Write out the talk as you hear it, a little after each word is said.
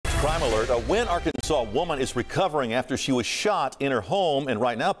Crime alert. A Wynne, Arkansas woman is recovering after she was shot in her home, and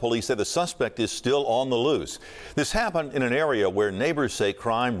right now police say the suspect is still on the loose. This happened in an area where neighbors say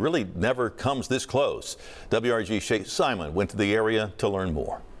crime really never comes this close. WREG Shay Simon went to the area to learn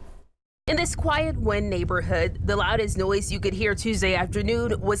more. In this quiet Wynne neighborhood, the loudest noise you could hear Tuesday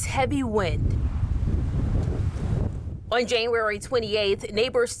afternoon was heavy wind. On January 28th,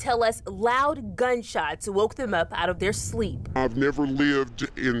 neighbors tell us loud gunshots woke them up out of their sleep. I've never lived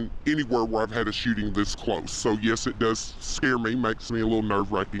in anywhere where I've had a shooting this close. So yes, it does scare me, makes me a little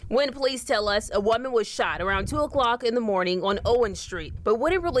nerve-wracking. When police tell us a woman was shot around 2 o'clock in the morning on Owen Street, but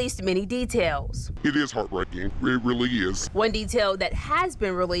wouldn't release many details. It is heartbreaking. It really is. One detail that has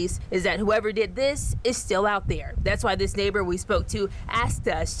been released is that whoever did this is still out there. That's why this neighbor we spoke to asked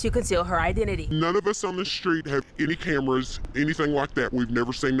us to conceal her identity. None of us on the street have any cameras, anything like that. We've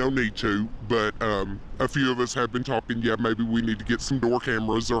never seen no need to, but a few of us have been talking, yeah, maybe we need to get some door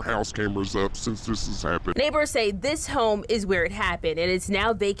cameras or house cameras up since this has happened. Neighbors say this home is where it happened, and it's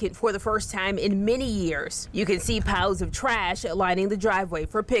now vacant for the first time in many years. You can see piles of trash lining the driveway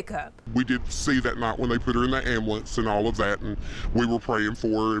for pickup. We did see that night when they put her in the ambulance and all of that, and we were praying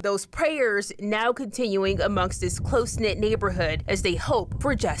for her. Those prayers now continuing amongst this close-knit neighborhood as they hope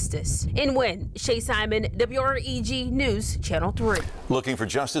for justice. In Wynne, Shay Simon, WREG News, Channel 3. Looking for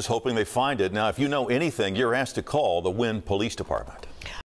justice, hoping they find it. Now, if you know anything, you're asked to call the Wynne Police Department.